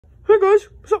guys,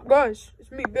 what's up guys? It's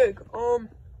me, Big.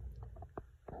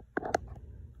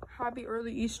 Happy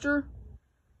early Easter.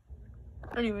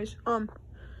 Anyways,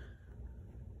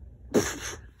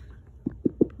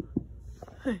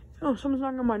 hey, oh, someone's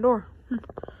knocking on my door.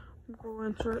 I'll go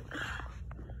answer it.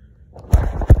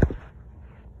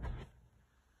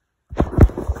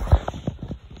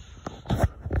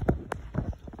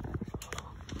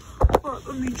 Alright,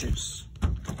 let me just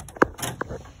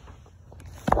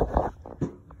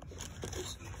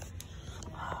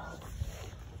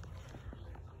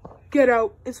get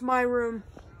out. It's my room.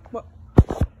 What?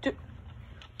 Dude,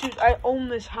 I own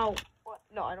this house. What?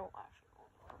 No, I don't actually own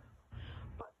it.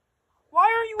 But why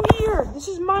are you here? This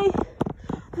is my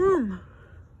room.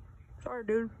 Sorry,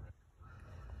 dude.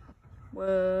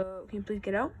 Well, can you please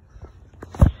get out?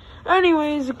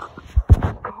 Anyways,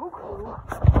 Goku.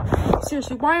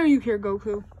 Seriously, why are you here,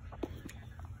 Goku?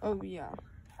 Oh, yeah.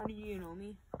 How do you know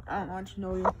me? I don't want to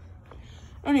know you.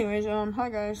 Anyways, hi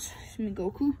guys. It's me,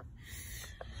 Goku.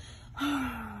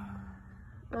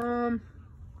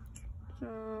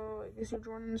 So I guess you're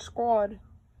joining the squad.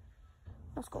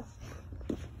 Let's go.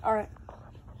 Alright.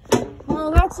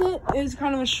 Well, that's it. It's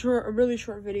kind of a really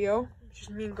short video.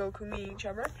 Just me and Goku meeting each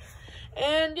other.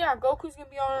 And yeah, Goku's gonna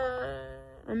be on.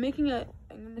 I'm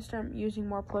gonna start using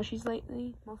more plushies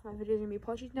lately. Most of my videos are gonna be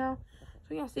plushies now.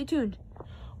 So yeah, stay tuned.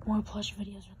 More plush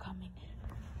videos are coming.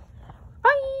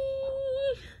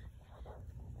 Bye!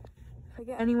 If I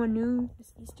get anyone new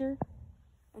this Easter,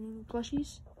 any new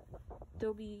plushies,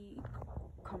 they'll be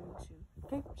coming soon.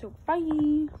 Okay, so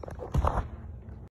bye!